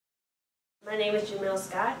My name is Jamil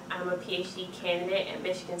Scott. I'm a PhD candidate at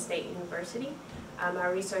Michigan State University. My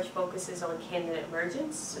research focuses on candidate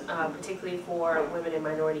emergence, particularly for women and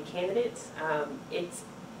minority candidates. It's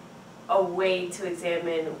a way to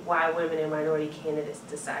examine why women and minority candidates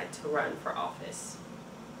decide to run for office.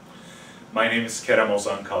 My name is Kerem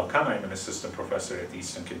Ozan Kalkan. I'm an assistant professor at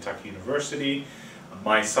Eastern Kentucky University.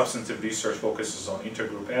 My substantive research focuses on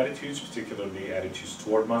intergroup attitudes, particularly attitudes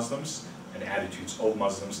toward Muslims and attitudes of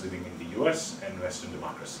Muslims living in the US and Western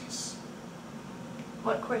democracies.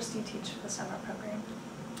 What course do you teach for the summer program?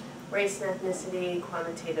 Race and ethnicity,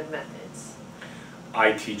 quantitative methods.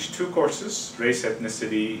 I teach two courses, race,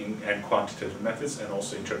 ethnicity, and quantitative methods, and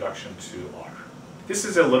also introduction to R. This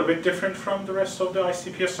is a little bit different from the rest of the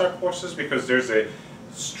ICPSR courses because there's a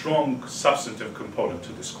strong substantive component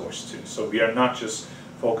to this course too. So we are not just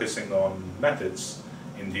focusing on methods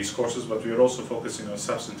in these courses, but we are also focusing on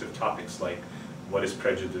substantive topics like what is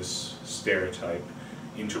prejudice, stereotype,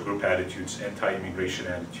 intergroup attitudes, anti-immigration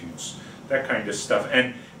attitudes, that kind of stuff.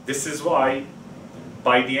 And this is why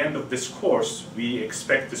by the end of this course, we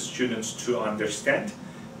expect the students to understand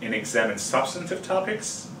and examine substantive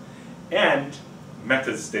topics and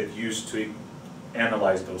methods that used to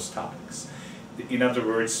analyze those topics. In other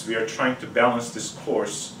words, we are trying to balance this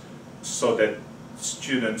course so that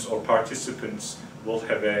students or participants will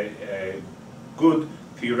have a good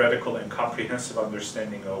theoretical and comprehensive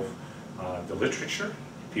understanding of the literature,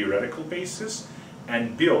 theoretical basis,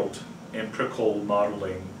 and build empirical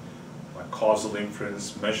modeling, causal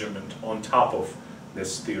inference, measurement on top of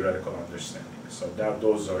this theoretical understanding. So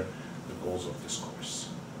those are the goals of this course.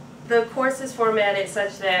 The course is formatted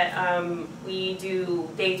such that we do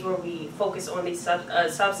days where we focus on the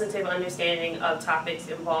substantive understanding of topics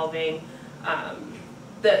involving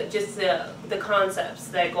the concepts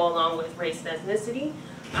that go along with race and ethnicity.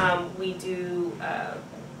 We do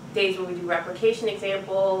days where we do replication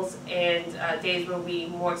examples, and days where we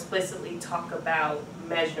more explicitly talk about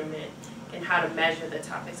measurement and how to measure the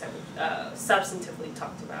topics that we substantively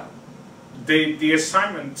talked about. The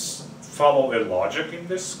assignments follow a logic in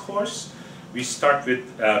this course. We start with,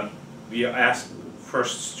 we ask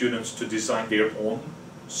first students to design their own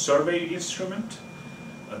survey instrument.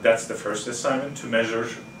 That's the first assignment, to measure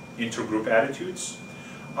intergroup attitudes.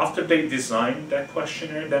 After they design that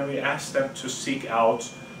questionnaire, then we ask them to seek out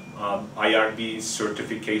IRB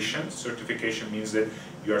certification. Certification means that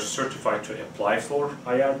you are certified to apply for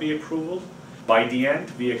IRB approval. By the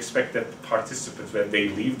end, we expect that the participants, when they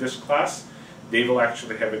leave this class, they will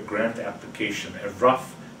actually have a grant application, a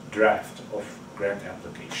rough draft of grant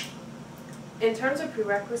application. In terms of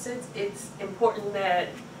prerequisites, it's important that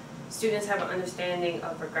students have an understanding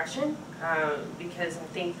of regression, because I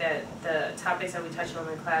think that the topics that we touch on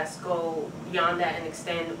in class go beyond that and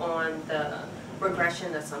extend on the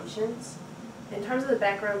regression assumptions. In terms of the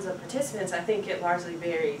backgrounds of participants, I think it largely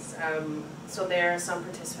varies. So there are some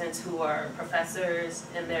participants who are professors,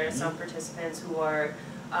 and there are some participants who are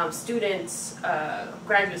students,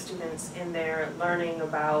 graduate students, and they're learning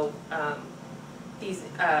about these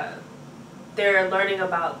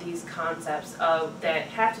concepts that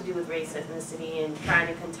have to do with race, ethnicity, and trying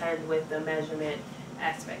to contend with the measurement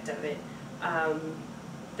aspect of it.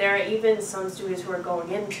 There are even some students who are going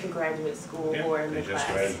into graduate school or in the class.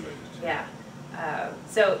 Graduated. Yeah.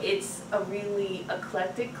 So it's a really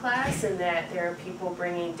eclectic class in that there are people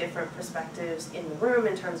bringing different perspectives in the room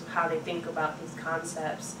in terms of how they think about these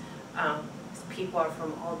concepts. People are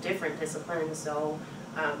from all different disciplines, so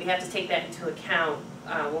we have to take that into account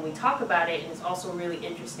when we talk about it. And it's also really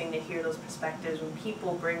interesting to hear those perspectives when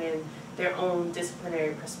people bring in their own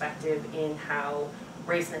disciplinary perspective in how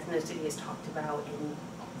race and ethnicity is talked about and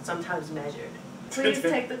sometimes measured. Please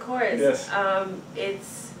take the course. Yes.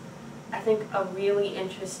 It's, I think, a really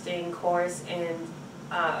interesting course and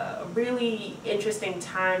a really interesting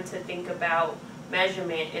time to think about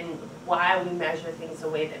measurement and why we measure things the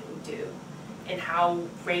way that we do, and how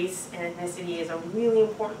race and ethnicity is a really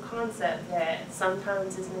important concept that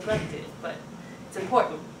sometimes is neglected, but it's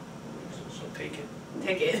important. So take it.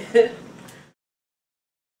 Take it.